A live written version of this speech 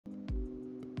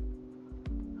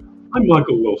I'm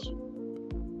Michael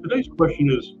Wilson. Today's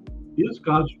question is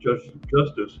God's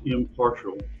justice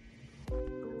impartial?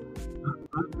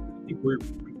 I think we're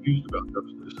confused about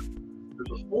justice.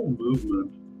 There's a whole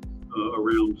movement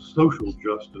around social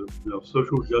justice. Now,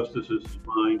 social justice is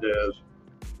defined as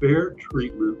fair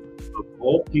treatment of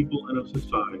all people in a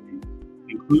society,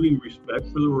 including respect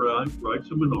for the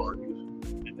rights of minorities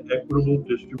and equitable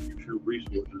distribution of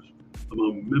resources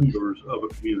among members of a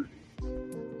community.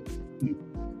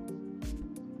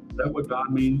 Is that what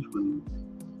God means when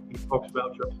he talks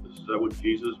about justice? Is that what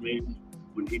Jesus means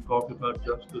when he talks about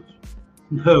justice?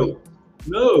 No,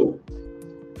 no.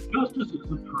 Justice is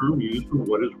the term used for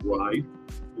what is right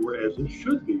or as it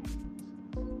should be.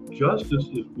 Justice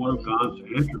is one of God's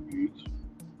attributes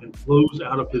and flows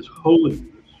out of his holiness.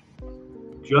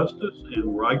 Justice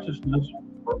and righteousness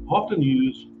are often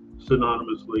used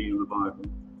synonymously in the Bible.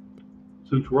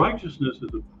 Since righteousness is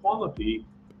a quality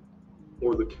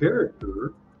or the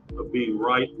character of being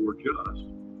right or just,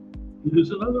 it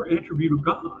is another attribute of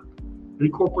God. It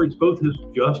incorporates both his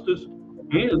justice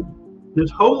and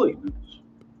his holiness.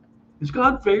 Is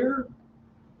God fair?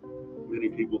 Many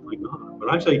people think not.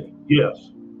 But I say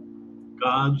yes,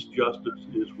 God's justice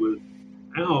is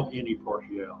without any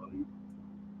partiality.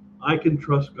 I can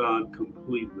trust God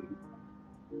completely.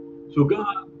 So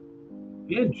God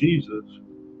and Jesus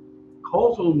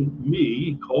calls on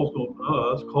me, calls on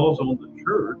us, calls on the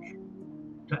church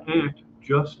to act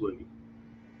justly.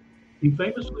 He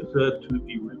famously said to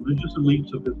the religious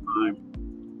elites of his time,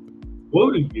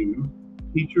 "Woe to you,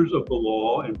 teachers of the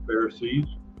law and Pharisees,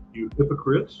 you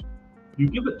hypocrites! You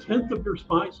give a tenth of your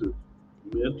spices,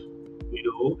 mint,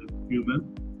 dill, and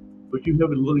cumin, but you have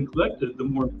neglected the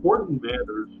more important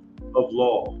matters of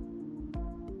law,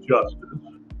 justice,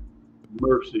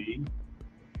 mercy,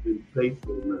 and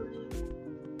faithfulness.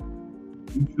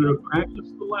 You should have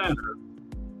practiced the latter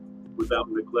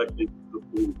without neglecting the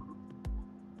former."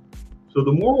 So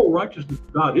the moral righteousness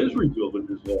of God is revealed in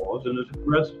his laws and is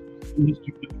expressed in his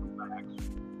judicial acts.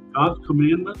 God's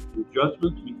commandments and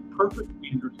judgments meet perfect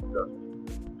standards of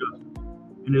justice,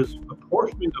 and his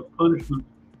apportionment of punishment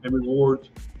and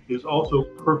rewards is also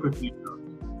perfectly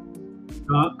just.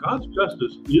 God's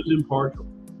justice is impartial.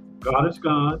 God is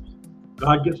God.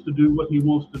 God gets to do what he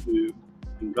wants to do,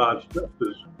 and God's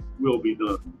justice will be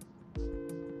done.